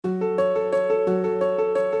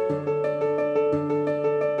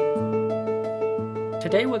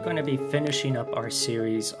Today we're going to be finishing up our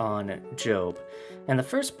series on Job. And the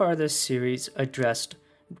first part of this series addressed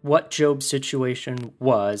what Job's situation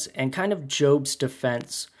was and kind of Job's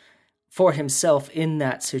defense for himself in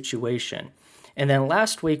that situation. And then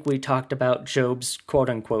last week we talked about Job's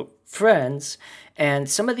quote-unquote friends and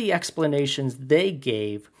some of the explanations they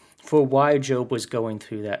gave for why Job was going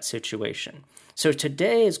through that situation. So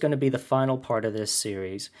today is going to be the final part of this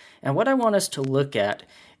series, and what I want us to look at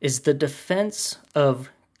is the defense of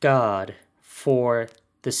God for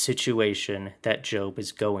the situation that Job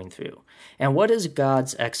is going through. And what is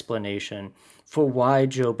God's explanation for why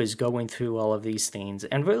Job is going through all of these things,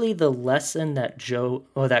 and really the lesson that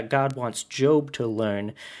God wants Job to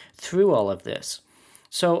learn through all of this.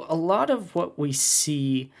 So a lot of what we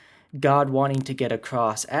see God wanting to get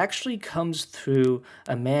across actually comes through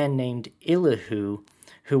a man named Elihu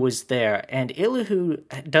who was there. And Elihu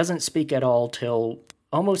doesn't speak at all till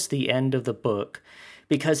almost the end of the book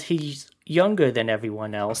because he's younger than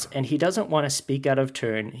everyone else and he doesn't want to speak out of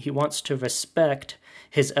turn. He wants to respect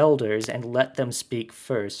his elders and let them speak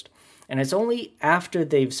first. And it's only after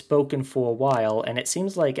they've spoken for a while, and it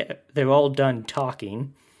seems like they're all done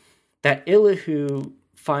talking, that Elihu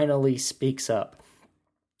finally speaks up.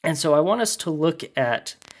 And so I want us to look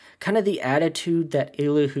at kind of the attitude that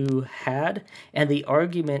Elihu had and the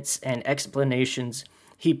arguments and explanations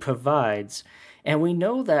he provides. And we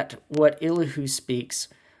know that what Elihu speaks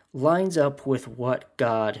lines up with what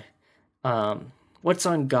what's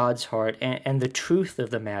on God's heart and the truth of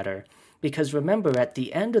the matter. Because remember, at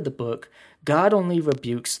the end of the book, God only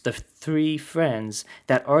rebukes the three friends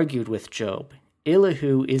that argued with Job.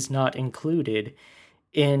 Elihu is not included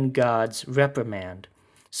in God's reprimand.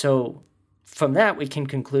 So from that, we can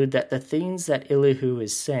conclude that the things that Elihu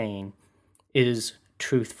is saying is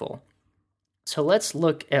truthful. So let's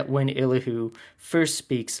look at when Elihu first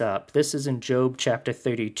speaks up. This is in Job chapter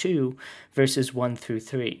 32, verses 1 through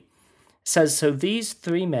 3. It says, "So these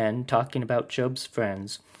three men," talking about Job's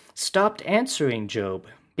friends, "stopped answering Job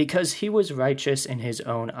because he was righteous in his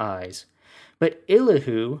own eyes. But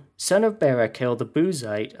Elihu, son of Barachel the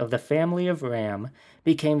Buzite of the family of Ram,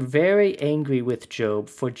 became very angry with Job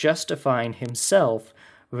for justifying himself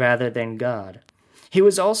rather than God. He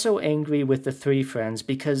was also angry with the three friends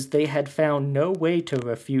because they had found no way to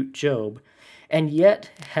refute Job, and yet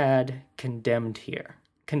had condemned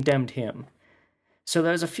him." So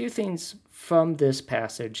there's a few things from this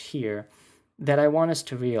passage here that I want us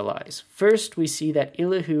to realize. First, we see that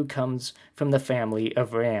Elihu comes from the family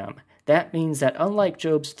of Ram. That means that unlike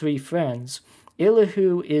Job's three friends,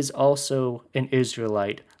 Elihu is also an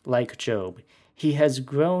Israelite like Job. He has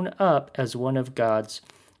grown up as one of God's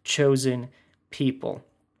chosen people.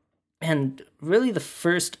 And really the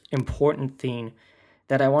first important thing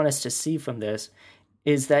that I want us to see from this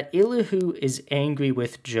is that Elihu is angry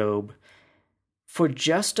with Job for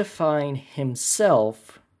justifying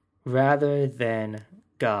himself rather than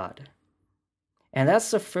God. And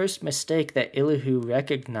that's the first mistake that Elihu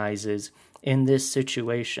recognizes in this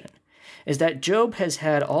situation, is that Job has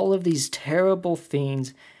had all of these terrible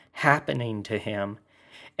things happening to him,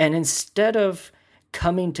 and instead of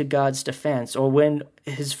coming to God's defense, or when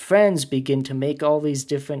his friends begin to make all these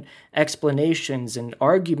different explanations and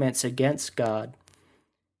arguments against God,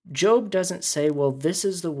 Job doesn't say, well, this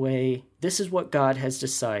is what God has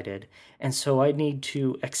decided, and so I need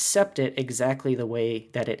to accept it exactly the way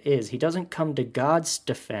that it is. He doesn't come to God's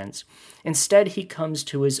defense. Instead, he comes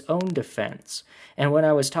to his own defense. And when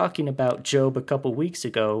I was talking about Job a couple weeks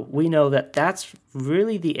ago, we know that that's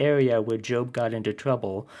really the area where Job got into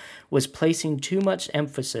trouble, was placing too much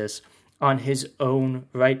emphasis on his own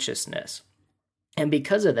righteousness. And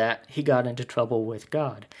because of that, he got into trouble with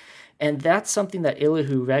God. And that's something that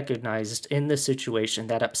Elihu recognized in the situation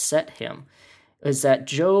that upset him, is that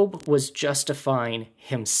Job was justifying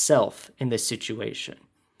himself in this situation.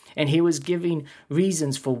 And he was giving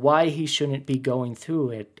reasons for why he shouldn't be going through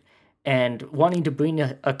it and wanting to bring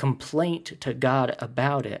a complaint to God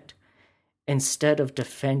about it instead of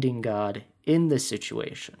defending God in the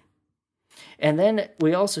situation. And then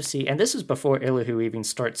we also see, and this is before Elihu even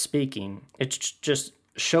starts speaking, it's just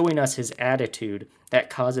showing us his attitude that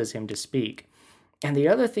causes him to speak. And the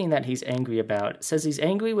other thing that he's angry about says he's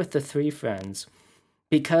angry with the three friends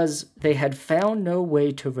because they had found no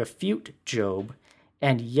way to refute Job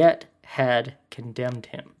and yet had condemned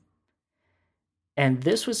him. And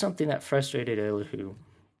this was something that frustrated Elihu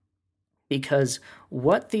because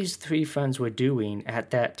what these three friends were doing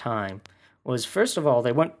at that time was, first of all,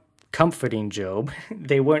 they weren't comforting Job.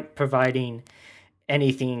 They weren't providing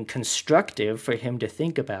anything constructive for him to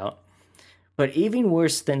think about. But even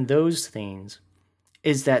worse than those things,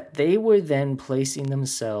 is that they were then placing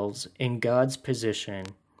themselves in God's position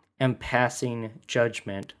and passing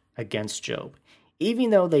judgment against Job. Even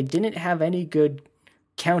though they didn't have any good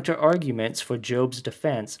counter arguments for Job's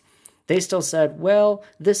defense, they still said, well,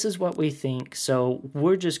 this is what we think, so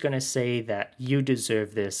we're just going to say that you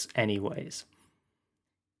deserve this anyways.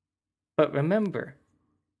 But remember,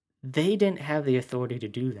 they didn't have the authority to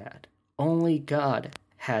do that. Only God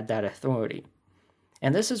had that authority.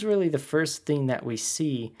 And this is really the first thing that we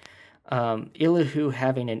see Elihu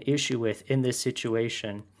having an issue with in this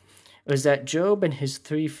situation, was that Job and his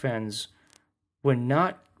three friends were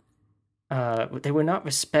not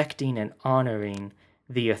respecting and honoring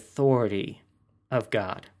the authority of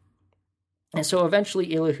God. And so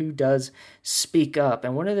eventually Elihu does speak up,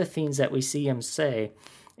 and one of the things that we see him say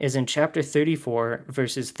is in chapter 34,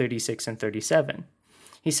 verses 36 and 37.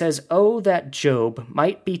 He says, "Oh, that Job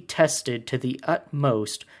might be tested to the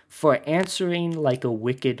utmost for answering like a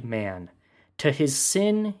wicked man. To his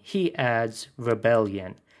sin he adds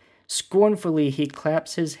rebellion. Scornfully he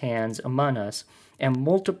claps his hands among us and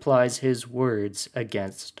multiplies his words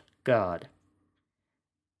against God."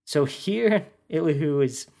 So here Elihu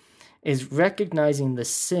is recognizing the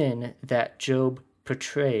sin that Job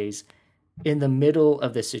portrays in the middle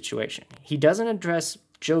of the situation. He doesn't address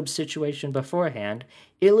Job's situation beforehand.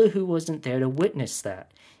 Elihu wasn't there to witness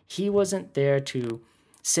that. He wasn't there to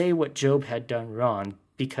say what Job had done wrong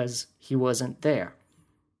because he wasn't there.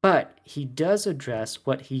 But he does address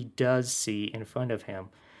what he does see in front of him,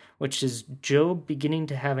 which is Job beginning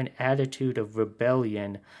to have an attitude of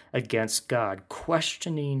rebellion against God,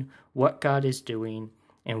 questioning what God is doing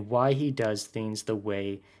and why he does things the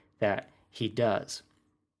way that he does.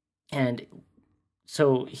 And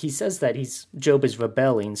so he says that Job is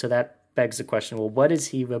rebelling, so that begs the question, well, what is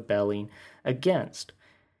he rebelling against?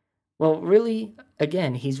 Well, really,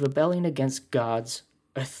 again, he's rebelling against God's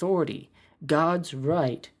authority, God's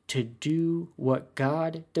right to do what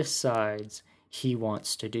God decides he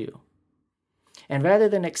wants to do. And rather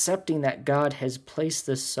than accepting that God has placed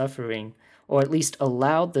this suffering, or at least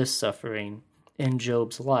allowed this suffering in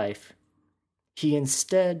Job's life, he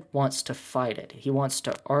instead wants to fight it. He wants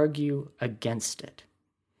to argue against it.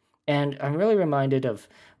 And I'm really reminded of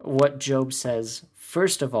what Job says,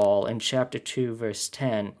 first of all, in chapter 2, verse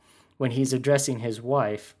 10, when he's addressing his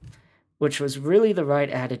wife, which was really the right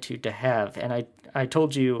attitude to have. And I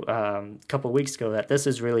told you a couple weeks ago that this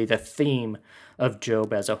is really the theme of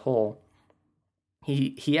Job as a whole.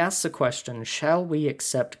 He asks the question, shall we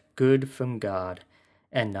accept good from God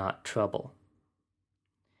and not trouble?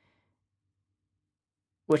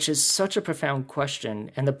 Which is such a profound question.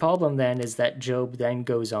 And the problem then is that Job then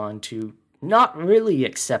goes on to not really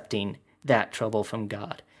accepting that trouble from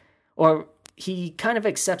God. Or he kind of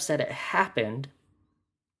accepts that it happened,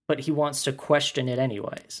 but he wants to question it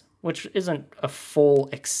anyways, which isn't a full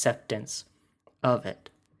acceptance of it.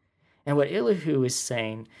 And what Elihu is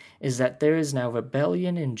saying is that there is now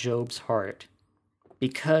rebellion in Job's heart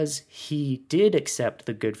because he did accept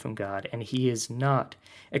the good from God and he is not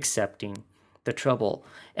accepting the trouble.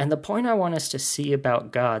 And the point I want us to see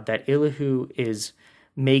about God that Elihu is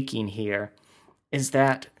making here is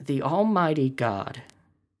that the Almighty God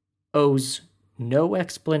owes no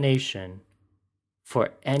explanation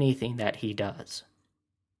for anything that he does.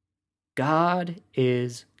 God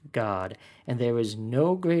is God, and there is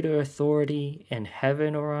no greater authority in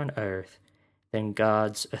heaven or on earth than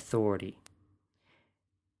God's authority.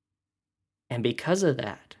 And because of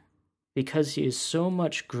that, because he is so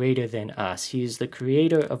much greater than us, he is the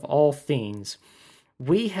creator of all things,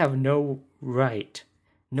 we have no right,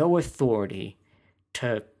 no authority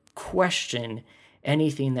to question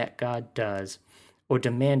anything that God does or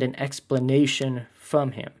demand an explanation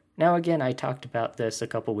from him. Now, again, I talked about this a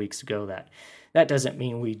couple weeks ago, that doesn't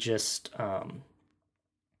mean we just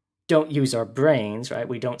don't use our brains, right?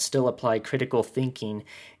 We don't still apply critical thinking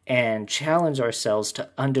and challenge ourselves to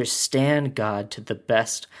understand God to the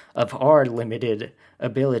best of our limited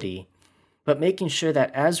ability, but making sure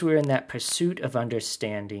that as we're in that pursuit of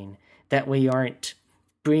understanding, that we aren't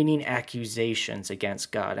bringing accusations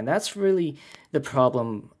against God. And that's really the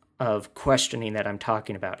problem of questioning that I'm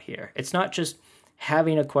talking about here. It's not just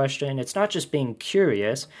having a question, it's not just being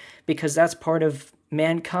curious, because that's part of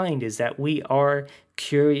mankind, is that we are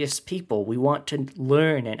curious people. We want to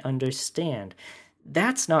learn and understand.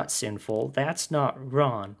 That's not sinful, that's not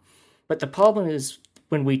wrong. But the problem is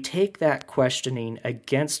when we take that questioning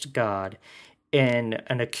against God in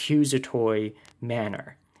an accusatory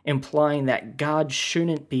manner, implying that God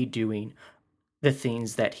shouldn't be doing the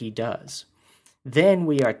things that he does, then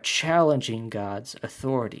we are challenging God's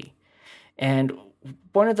authority. And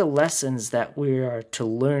one of the lessons that we are to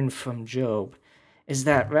learn from Job is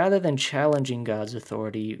that rather than challenging God's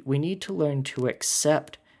authority, we need to learn to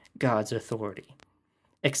accept God's authority.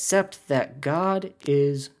 Accept that God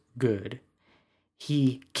is good.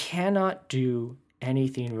 He cannot do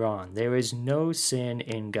anything wrong. There is no sin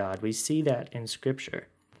in God. We see that in Scripture.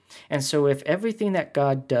 And so if everything that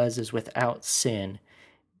God does is without sin,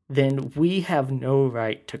 then we have no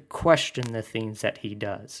right to question the things that he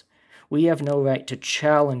does. We have no right to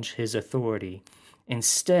challenge his authority.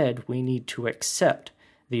 Instead, we need to accept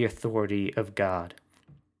the authority of God.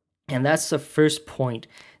 And that's the first point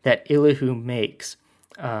that Elihu makes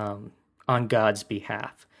on God's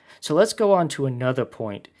behalf. So let's go on to another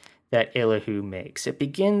point that Elihu makes. It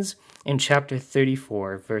begins in chapter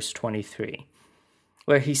 34, verse 23,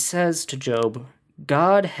 where he says to Job,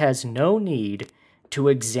 God has no need to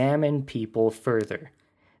examine people further,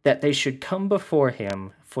 that they should come before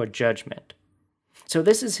him for judgment. So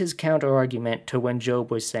this is his counter-argument to when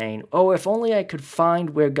Job was saying, oh, if only I could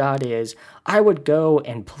find where God is, I would go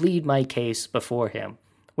and plead my case before him,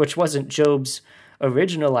 which wasn't Job's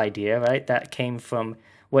original idea, right? That came from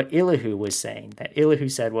what Elihu was saying, that Elihu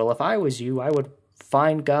said, well, if I was you, I would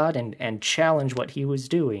find God and challenge what he was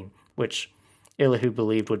doing, which Elihu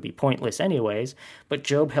believed would be pointless anyways, but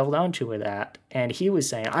Job held on to that, and he was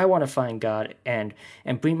saying, I want to find God and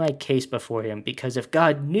bring my case before him, because if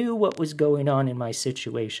God knew what was going on in my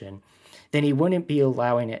situation, then he wouldn't be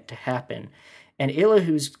allowing it to happen. And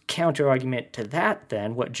Elihu's counter-argument to that,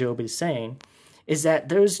 then, what Job is saying, is that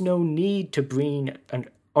there's no need to bring an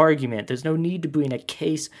argument, there's no need to bring a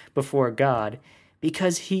case before God,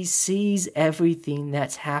 because he sees everything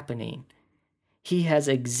that's happening. He has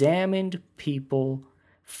examined people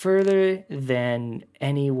further than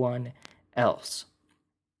anyone else.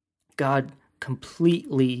 God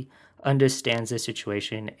completely understands the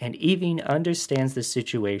situation and even understands the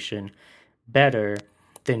situation better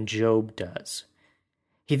than Job does.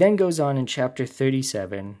 He then goes on in chapter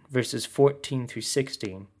 37, verses 14 through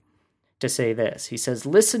 16, to say this. He says,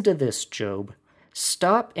 listen to this, Job.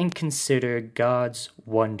 Stop and consider God's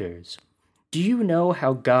wonders. Do you know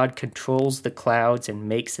how God controls the clouds and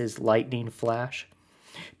makes his lightning flash?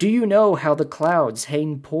 Do you know how the clouds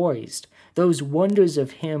hang poised, those wonders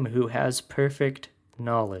of him who has perfect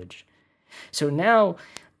knowledge? So now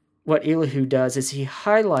what Elihu does is he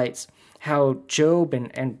highlights how Job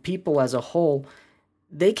and people as a whole,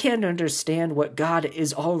 they can't understand what God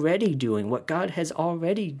is already doing, what God has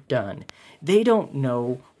already done. They don't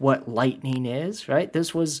know what lightning is, right?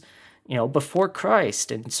 This was before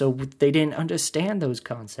Christ, and so they didn't understand those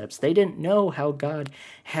concepts. They didn't know how God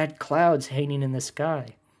had clouds hanging in the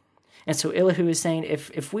sky. And so Elihu is saying,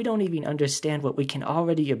 if we don't even understand what we can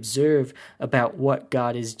already observe about what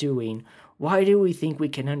God is doing, why do we think we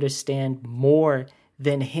can understand more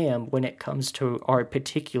than him when it comes to our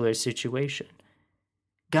particular situation?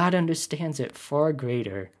 God understands it far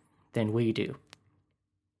greater than we do.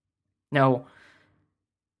 Now,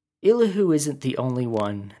 Elihu isn't the only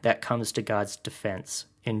one that comes to God's defense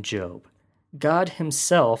in Job. God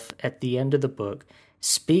himself, at the end of the book,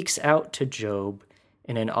 speaks out to Job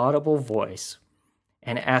in an audible voice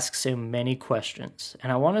and asks him many questions.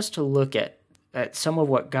 And I want us to look at some of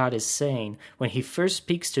what God is saying when he first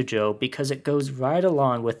speaks to Job, because it goes right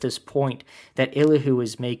along with this point that Elihu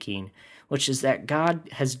is making, which is that God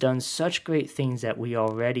has done such great things that we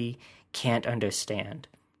already can't understand.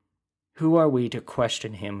 Who are we to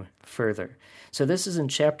question him further? So this is in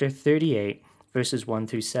chapter 38, verses 1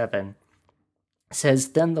 through 7. It says,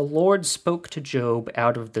 Then the Lord spoke to Job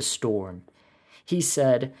out of the storm. He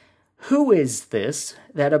said, Who is this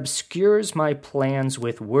that obscures my plans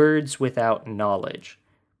with words without knowledge?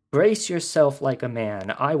 Brace yourself like a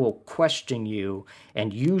man. I will question you,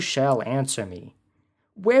 and you shall answer me.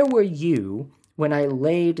 Where were you when I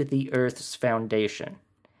laid the earth's foundation?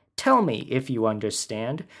 Tell me if you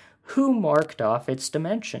understand. Who marked off its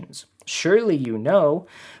dimensions? Surely you know.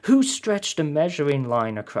 Who stretched a measuring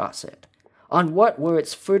line across it? On what were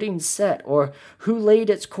its footings set, or who laid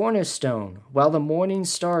its cornerstone, while the morning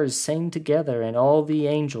stars sang together and all the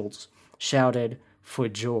angels shouted for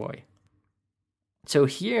joy? So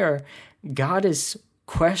here, God is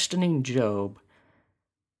questioning Job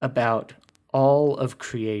about all of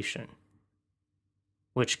creation,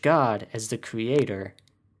 which God, as the creator,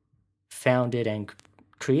 founded and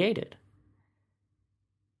created.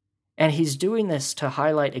 And he's doing this to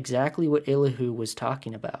highlight exactly what Elihu was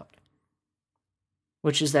talking about,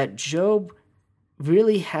 which is that Job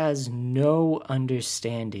really has no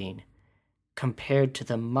understanding compared to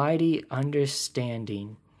the mighty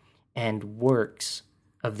understanding and works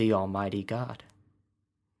of the Almighty God.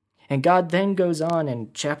 And God then goes on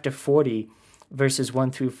in chapter 40, verses 1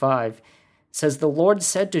 through 5, says, "The Lord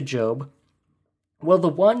said to Job, 'Will the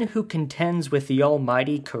one who contends with the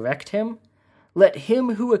Almighty correct him? Let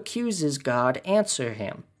him who accuses God answer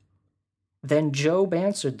him.' Then Job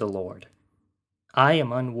answered the Lord, 'I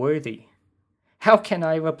am unworthy. How can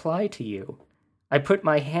I reply to you? I put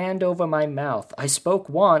my hand over my mouth. I spoke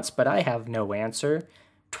once, but I have no answer.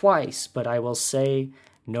 Twice, but I will say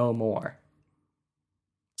no more.'"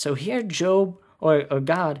 So here Job, or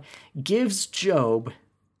God, gives Job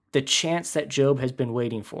the chance that Job has been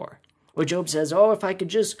waiting for. Where Job says, "Oh, if I could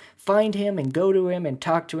just find him and go to him and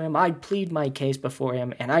talk to him, I'd plead my case before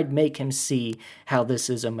him and I'd make him see how this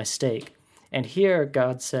is a mistake." And here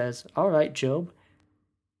God says, "All right, Job,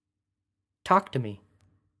 talk to me.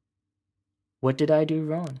 What did I do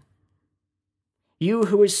wrong? You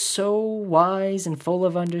who is so wise and full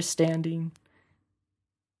of understanding,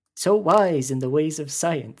 so wise in the ways of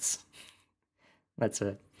science." That's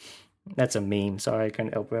a meme. Sorry, I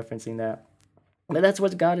couldn't help referencing that. But that's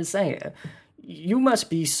what God is saying. You must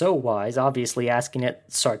be so wise, obviously asking it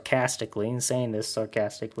sarcastically and saying this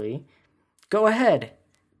sarcastically. Go ahead.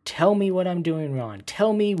 Tell me what I'm doing wrong.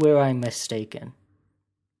 Tell me where I'm mistaken.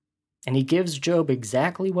 And he gives Job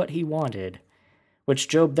exactly what he wanted, which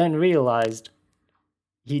Job then realized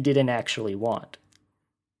he didn't actually want.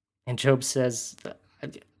 And Job says,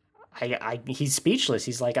 he's speechless.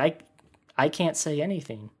 He's like, I can't say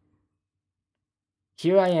anything.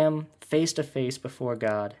 Here I am, face to face before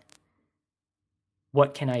God.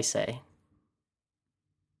 What can I say?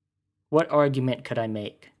 What argument could I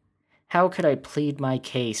make? How could I plead my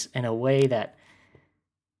case in a way that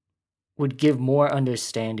would give more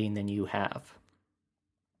understanding than you have?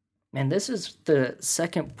 And this is the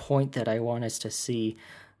second point that I want us to see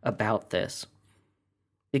about this.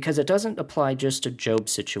 Because it doesn't apply just to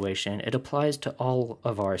Job's situation, it applies to all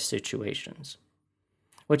of our situations.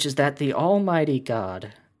 Which is that the Almighty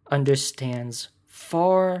God understands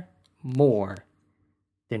far more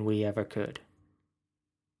than we ever could.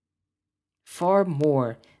 Far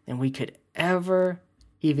more than we could ever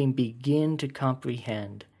even begin to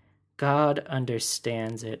comprehend. God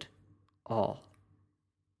understands it all.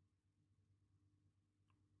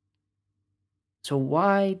 So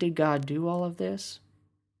why did God do all of this?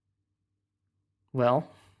 Well,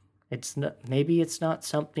 maybe it's not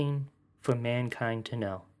something for mankind to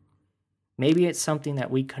know. Maybe it's something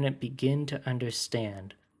that we couldn't begin to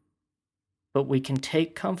understand. But we can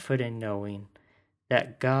take comfort in knowing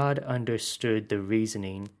that God understood the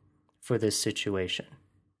reasoning for this situation.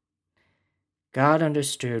 God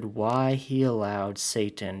understood why he allowed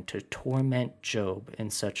Satan to torment Job in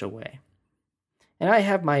such a way. And I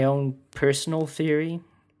have my own personal theory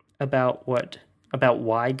about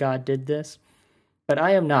why God did this, but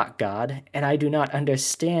I am not God, and I do not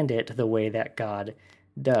understand it the way that God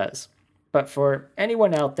does. But for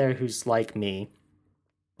anyone out there who's like me,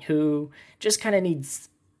 who just kind of needs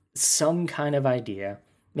some kind of idea,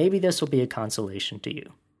 maybe this will be a consolation to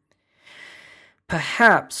you.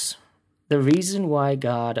 Perhaps the reason why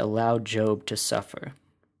God allowed Job to suffer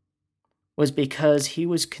was because he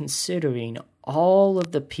was considering all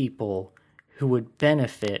of the people who would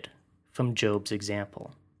benefit from Job's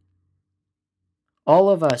example. All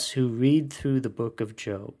of us who read through the book of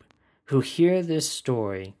Job, who hear this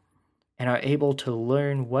story, and are able to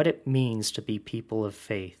learn what it means to be people of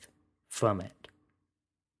faith from it.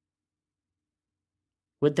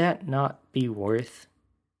 Would that not be worth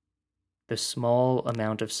the small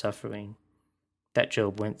amount of suffering that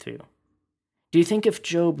Job went through? Do you think if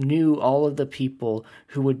Job knew all of the people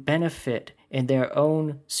who would benefit in their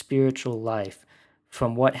own spiritual life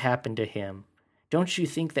from what happened to him, don't you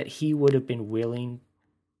think that he would have been willing,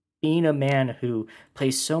 being a man who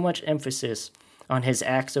placed so much emphasis on his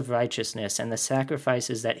acts of righteousness and the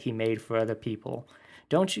sacrifices that he made for other people,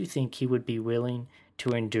 don't you think he would be willing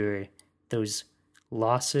to endure those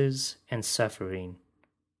losses and suffering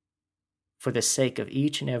for the sake of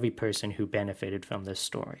each and every person who benefited from this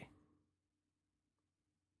story?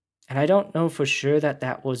 And I don't know for sure that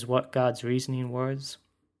that was what God's reasoning was,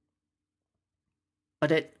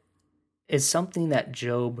 but it is something that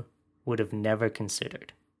Job would have never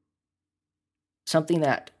considered. Something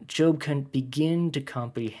that Job couldn't begin to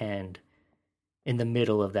comprehend in the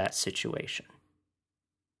middle of that situation.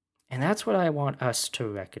 And that's what I want us to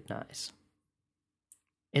recognize,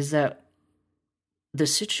 is that the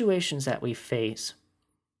situations that we face,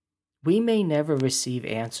 we may never receive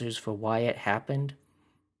answers for why it happened,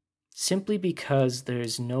 simply because there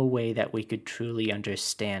is no way that we could truly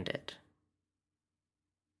understand it.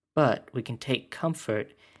 But we can take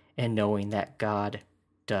comfort in knowing that God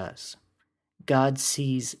does. God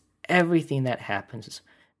sees everything that happens.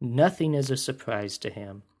 Nothing is a surprise to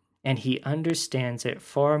him, and he understands it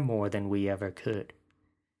far more than we ever could.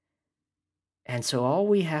 And so all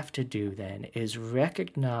we have to do then is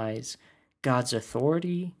recognize God's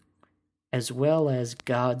authority as well as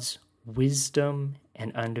God's wisdom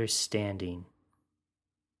and understanding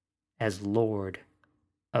as Lord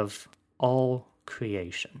of all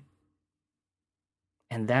creation.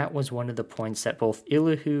 And that was one of the points that both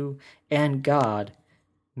Elihu and God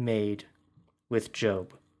made with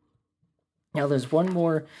Job. Now there's one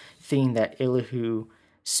more thing that Elihu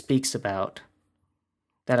speaks about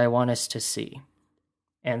that I want us to see.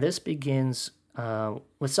 And this begins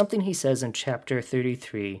with something he says in chapter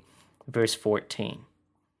 33, verse 14.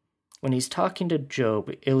 When he's talking to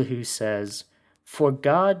Job, Elihu says, "For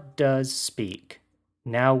God does speak,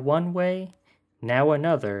 now one way, now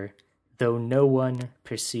another, though no one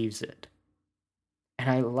perceives it." And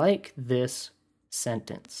I like this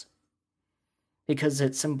sentence because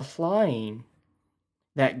it's implying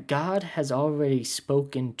that God has already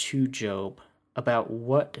spoken to Job about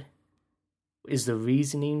what is the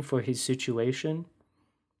reasoning for his situation,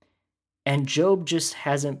 and Job just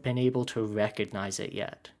hasn't been able to recognize it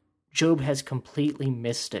yet. Job has completely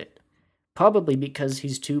missed it, probably because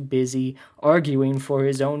he's too busy arguing for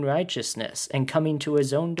his own righteousness and coming to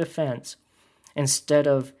his own defense, instead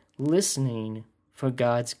of listening for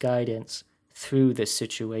God's guidance through this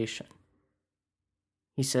situation.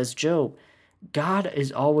 He says, Job, God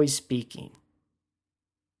is always speaking,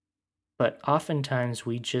 but oftentimes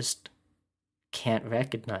we just can't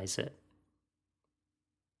recognize it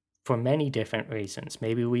for many different reasons.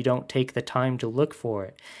 Maybe we don't take the time to look for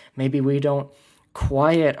it. Maybe we don't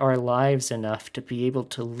quiet our lives enough to be able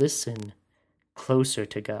to listen closer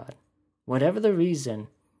to God. Whatever the reason,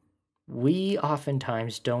 we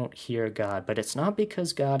oftentimes don't hear God, but it's not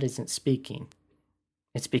because God isn't speaking.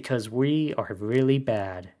 It's because we are really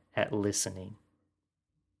bad at listening.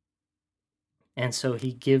 And so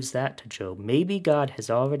he gives that to Job. Maybe God has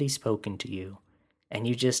already spoken to you, and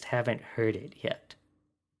you just haven't heard it yet.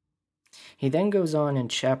 He then goes on in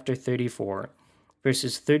chapter 34,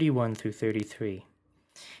 verses 31 through 33.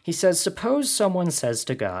 He says, "Suppose someone says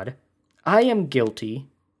to God, 'I am guilty,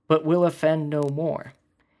 but will offend no more.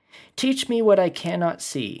 Teach me what I cannot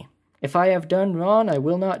see. If I have done wrong, I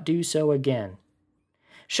will not do so again.'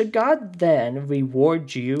 Should God then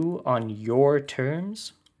reward you on your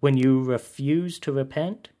terms when you refuse to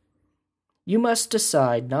repent? You must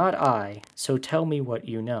decide, not I, so tell me what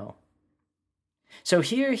you know." So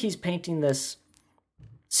here he's painting this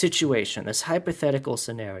situation, this hypothetical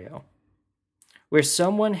scenario, where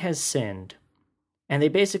someone has sinned, and they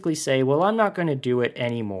basically say, well, I'm not going to do it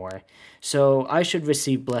anymore, so I should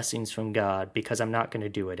receive blessings from God because I'm not going to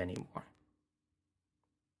do it anymore.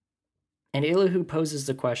 And Elihu poses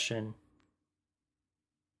the question,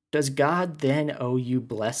 does God then owe you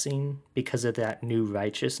blessing because of that new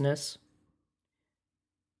righteousness?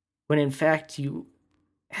 When in fact you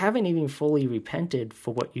haven't even fully repented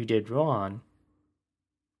for what you did wrong.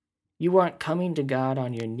 You aren't coming to God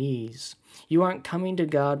on your knees. You aren't coming to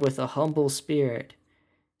God with a humble spirit,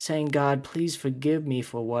 saying, God, please forgive me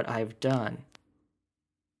for what I've done.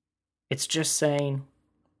 It's just saying,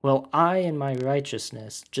 well, I in my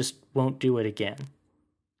righteousness just won't do it again.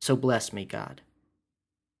 So bless me, God.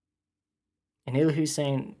 And Elihu's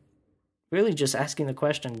saying, really just asking the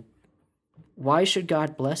question, why should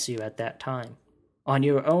God bless you at that time? On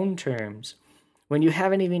your own terms, when you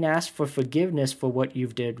haven't even asked for forgiveness for what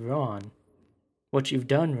you've did wrong, what you've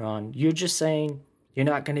done wrong, you're just saying you're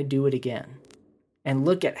not going to do it again. And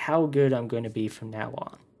look at how good I'm going to be from now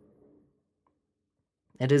on.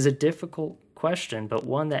 It is a difficult question, but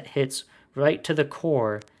one that hits right to the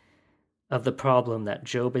core of the problem that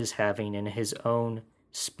Job is having in his own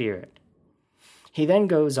spirit. He then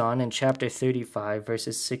goes on in chapter 35,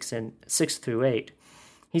 verses 6 through 8.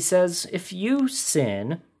 He says, if you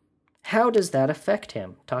sin, how does that affect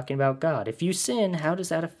him? Talking about God. If you sin, how does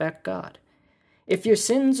that affect God? If your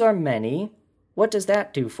sins are many, what does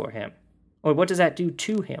that do for him? Or what does that do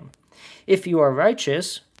to him? If you are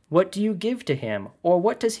righteous, what do you give to him? Or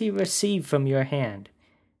what does he receive from your hand?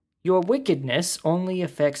 Your wickedness only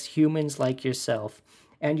affects humans like yourself,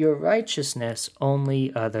 and your righteousness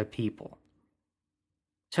only other people.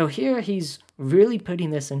 So here he's really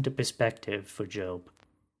putting this into perspective for Job.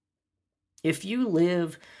 If you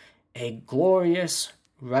live a glorious,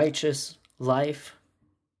 righteous life,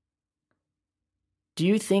 do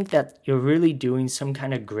you think that you're really doing some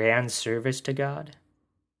kind of grand service to God?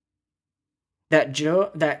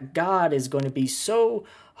 That God is going to be so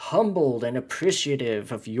humbled and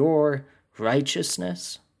appreciative of your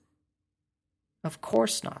righteousness? Of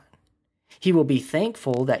course not. He will be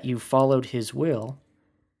thankful that you followed his will,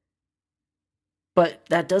 but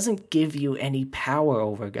that doesn't give you any power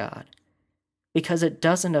over God, because it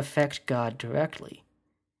doesn't affect God directly.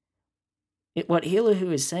 What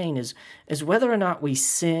Elihu is saying is whether or not we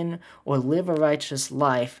sin or live a righteous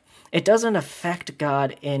life, it doesn't affect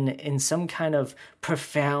God in some kind of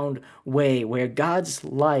profound way where God's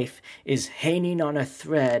life is hanging on a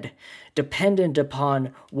thread dependent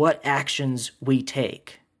upon what actions we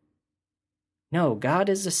take. No, God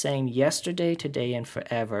is the same yesterday, today, and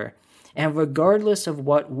forever. And regardless of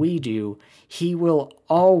what we do, he will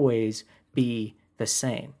always be the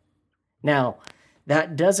same. Now,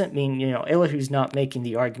 that doesn't mean, Elihu's not making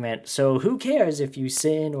the argument, so who cares if you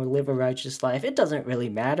sin or live a righteous life? It doesn't really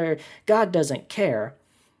matter. God doesn't care.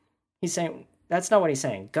 He's saying, that's not what he's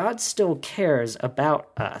saying. God still cares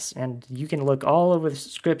about us. And you can look all over the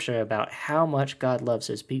scripture about how much God loves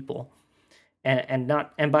his people. And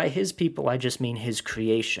by his people, I just mean his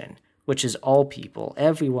creation, which is all people,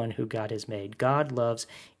 everyone who God has made. God loves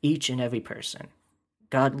each and every person.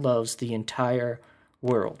 God loves the entire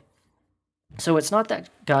world. So it's not that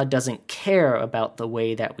God doesn't care about the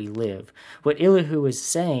way that we live. What Elihu is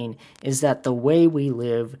saying is that the way we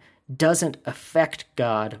live doesn't affect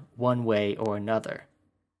God one way or another.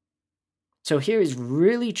 So here is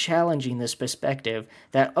really challenging this perspective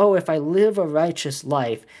that, if I live a righteous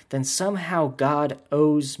life, then somehow God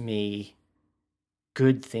owes me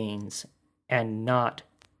good things and not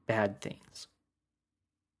bad things.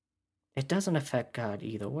 It doesn't affect God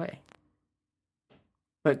either way.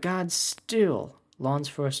 But God still longs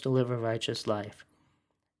for us to live a righteous life,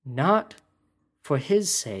 not for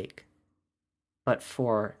his sake, but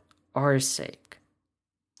for our sake.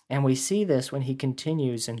 And we see this when he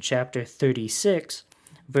continues in chapter 36,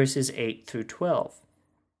 verses 8 through 12.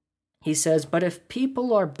 He says, "But if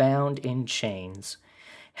people are bound in chains,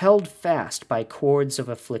 held fast by cords of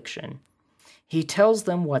affliction, he tells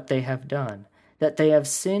them what they have done, that they have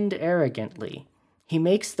sinned arrogantly. He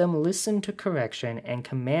makes them listen to correction and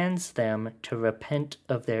commands them to repent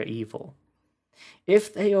of their evil.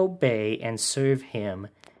 If they obey and serve him,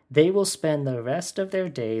 they will spend the rest of their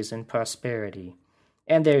days in prosperity,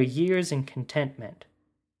 and their years in contentment.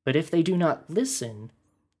 But if they do not listen,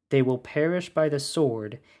 they will perish by the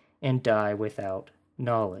sword and die without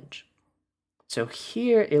knowledge." So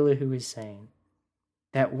here Elihu is saying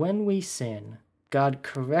that when we sin, God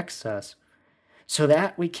corrects us so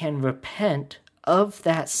that we can repent of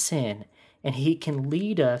that sin, and he can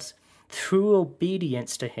lead us through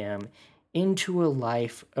obedience to him into a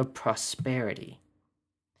life of prosperity.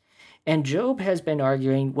 And Job has been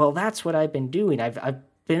arguing, well, that's what I've been doing. I've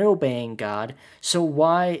been obeying God, so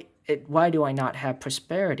why do I not have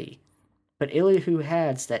prosperity? But Elihu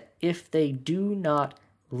adds that if they do not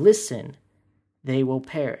listen, they will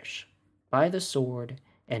perish by the sword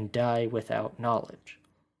and die without knowledge.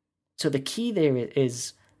 So the key there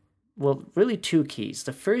is, really two keys.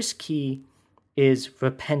 The first key is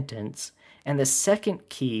repentance, and the second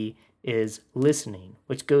key is listening,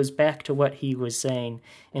 which goes back to what he was saying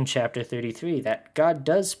in chapter 33, that God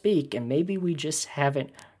does speak, and maybe we just haven't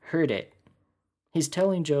heard it. He's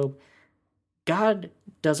telling Job, God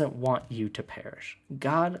doesn't want you to perish.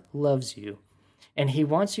 God loves you, and he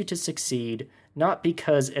wants you to succeed, not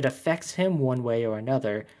because it affects him one way or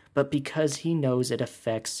another, but because he knows it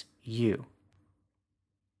affects you.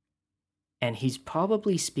 And he's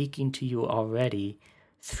probably speaking to you already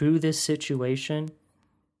through this situation,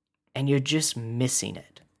 and you're just missing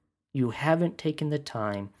it. You haven't taken the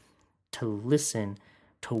time to listen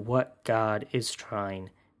to what God is trying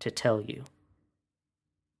to tell you.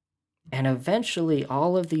 And eventually,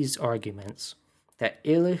 all of these arguments that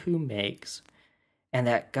Elihu makes and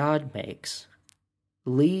that God makes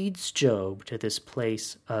leads Job to this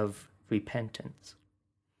place of repentance.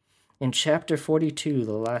 In chapter 42,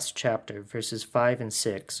 the last chapter, verses 5 and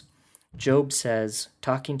 6, Job says,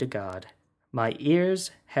 talking to God, "My ears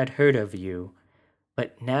had heard of you,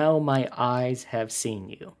 but now my eyes have seen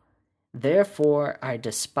you. Therefore I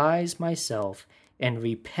despise myself and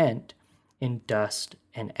repent in dust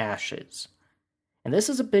and ashes." And this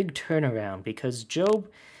is a big turnaround, because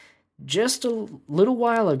Job just a little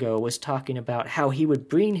while ago was talking about how he would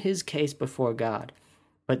bring his case before God.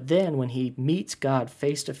 But then when he meets God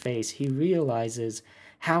face to face, he realizes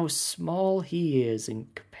how small he is in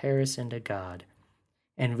comparison to God,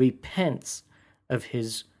 and repents of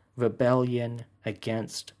his rebellion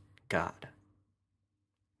against God.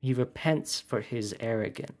 He repents for his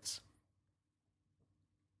arrogance.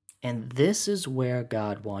 And this is where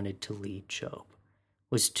God wanted to lead Job,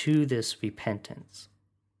 was to this repentance.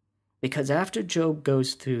 Because after Job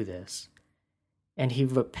goes through this, and he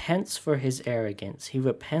repents for his arrogance. He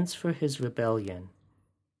repents for his rebellion.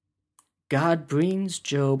 God brings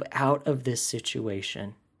Job out of this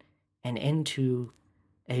situation and into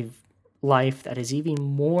a life that is even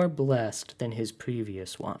more blessed than his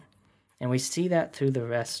previous one. And we see that through the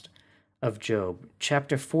rest of Job.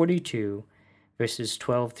 Chapter 42, verses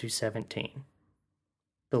 12 through 17.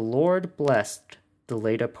 The Lord blessed the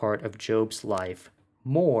later part of Job's life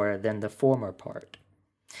more than the former part.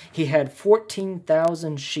 He had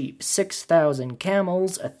 14,000 sheep, 6,000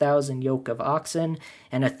 camels, 1,000 yoke of oxen,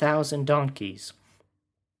 and 1,000 donkeys.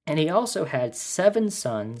 And he also had 7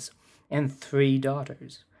 sons and 3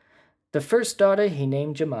 daughters. The first daughter he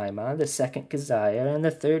named Jemimah, the second Keziah, and the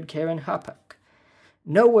third Keren-Happuch.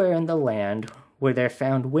 Nowhere in the land were there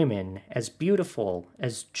found women as beautiful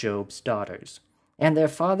as Job's daughters, and their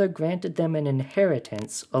father granted them an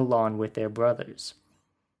inheritance along with their brothers.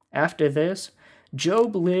 After this,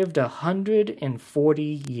 Job lived 140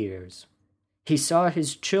 years. He saw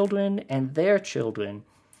his children and their children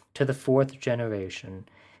to the 4th generation,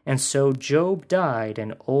 and so Job died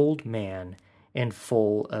an old man and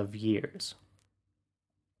full of years.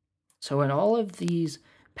 So in all of these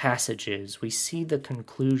passages, we see the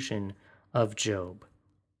conclusion of Job.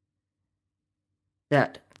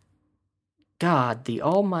 That God, the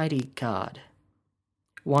Almighty God,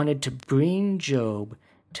 wanted to bring Job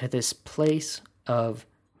to this place of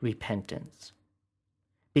repentance.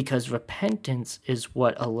 Because repentance is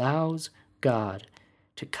what allows God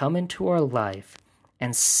to come into our life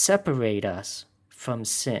and separate us from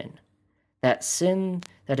sin. That sin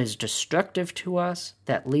that is destructive to us,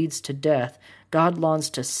 that leads to death, God longs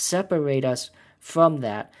to separate us from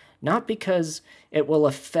that, not because it will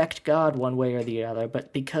affect God one way or the other,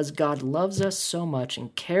 but because God loves us so much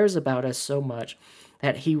and cares about us so much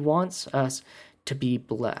that he wants us to be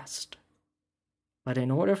blessed. But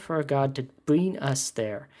in order for God to bring us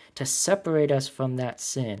there, to separate us from that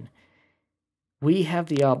sin, we have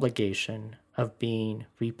the obligation of being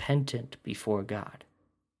repentant before God.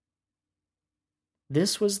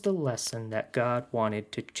 This was the lesson that God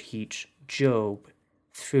wanted to teach Job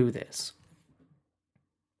through this,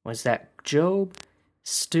 was that Job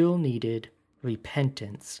still needed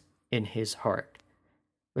repentance in his heart.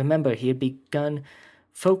 Remember, he had begun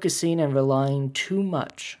focusing and relying too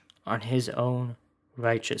much on his own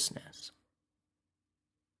righteousness.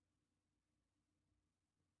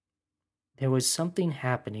 There was something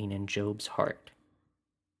happening in Job's heart.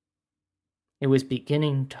 It was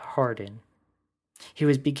beginning to harden. He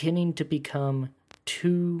was beginning to become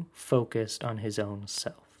too focused on his own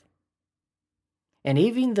self. And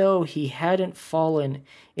even though he hadn't fallen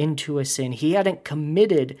into a sin, he hadn't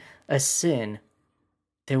committed a sin,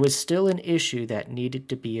 there was still an issue that needed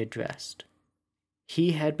to be addressed.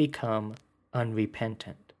 He had become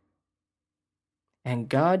unrepentant. And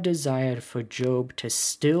God desired for Job to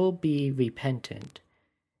still be repentant,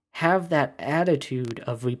 have that attitude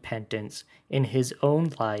of repentance in his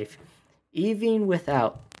own life, even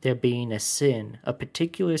without there being a sin, a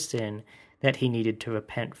particular sin that he needed to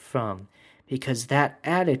repent from, because that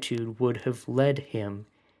attitude would have led him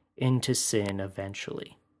into sin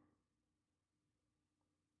eventually.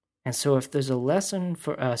 And so if there's a lesson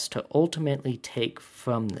for us to ultimately take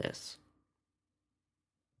from this,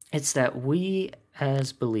 it's that we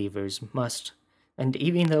as believers must, and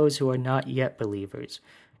even those who are not yet believers,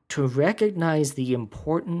 to recognize the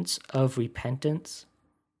importance of repentance,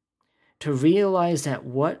 to realize that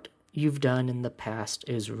what you've done in the past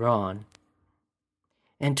is wrong,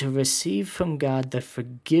 and to receive from God the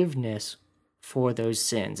forgiveness for those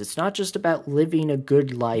sins. It's not just about living a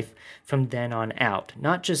good life from then on out,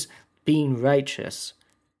 not just being righteous,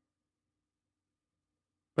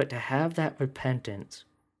 but to have that repentance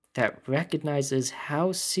that recognizes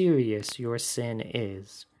how serious your sin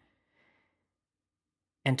is,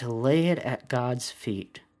 and to lay it at God's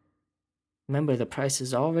feet. Remember, the price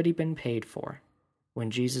has already been paid for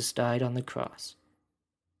when Jesus died on the cross.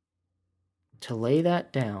 To lay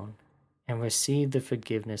that down and receive the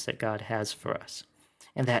forgiveness that God has for us.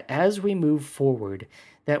 And that as we move forward,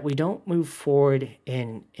 that we don't move forward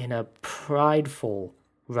in a prideful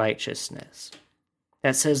righteousness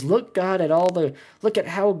that says, look, God, look at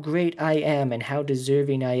how great I am and how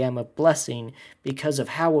deserving I am of blessing because of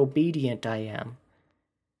how obedient I am.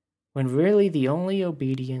 When really the only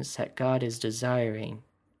obedience that God is desiring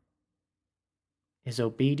is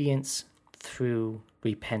obedience through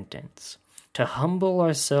repentance, to humble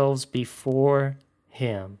ourselves before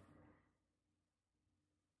Him,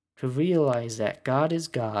 to realize that God is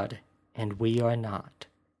God and we are not,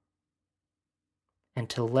 and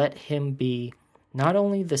to let Him be not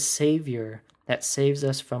only the Savior that saves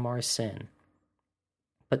us from our sin,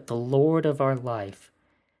 but the Lord of our life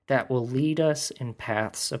that will lead us in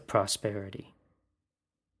paths of prosperity.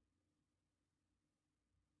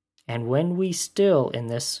 And when we still, in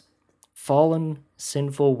this fallen,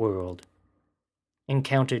 sinful world,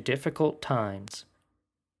 encounter difficult times,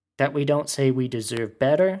 that we don't say we deserve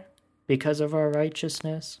better because of our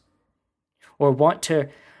righteousness, or want to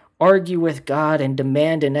argue with God and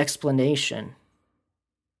demand an explanation,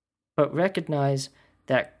 but recognize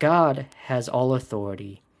that God has all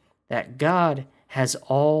authority, that God has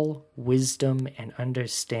all wisdom and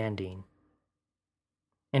understanding,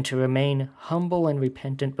 and to remain humble and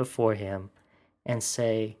repentant before Him and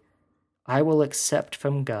say, I will accept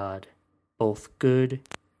from God both good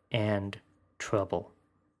and trouble.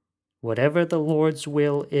 Whatever the Lord's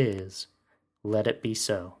will is, let it be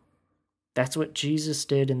so. That's what Jesus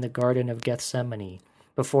did in the Garden of Gethsemane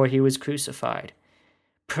before He was crucified,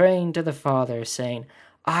 praying to the Father, saying,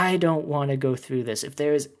 I don't want to go through this. If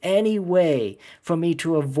there is any way for me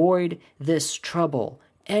to avoid this trouble,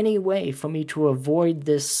 any way for me to avoid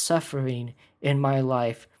this suffering in my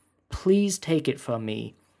life, please take it from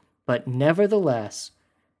me. But nevertheless,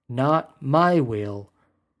 not my will,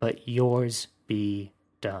 but yours be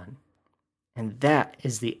done. And that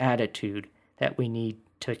is the attitude that we need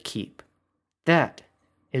to keep. That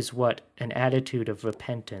is what an attitude of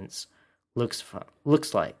repentance looks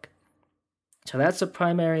like. So that's a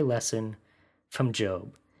primary lesson from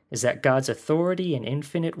Job, is that God's authority and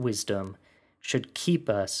infinite wisdom should keep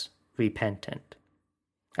us repentant.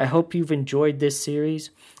 I hope you've enjoyed this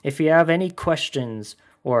series. If you have any questions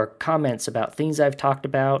or comments about things I've talked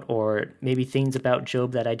about, or maybe things about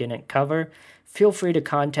Job that I didn't cover, feel free to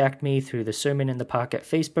contact me through the Sermon in the Pocket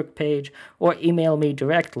Facebook page, or email me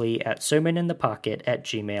directly at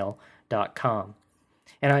sermoninthepocket@gmail.com.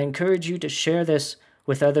 And I encourage you to share this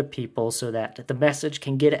with other people so that the message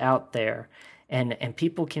can get out there and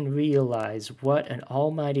people can realize what an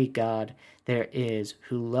almighty God there is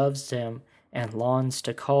who loves them and longs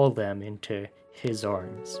to call them into His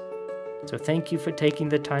arms. So thank you for taking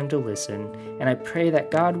the time to listen, and I pray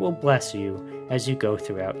that God will bless you as you go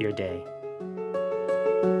throughout your day.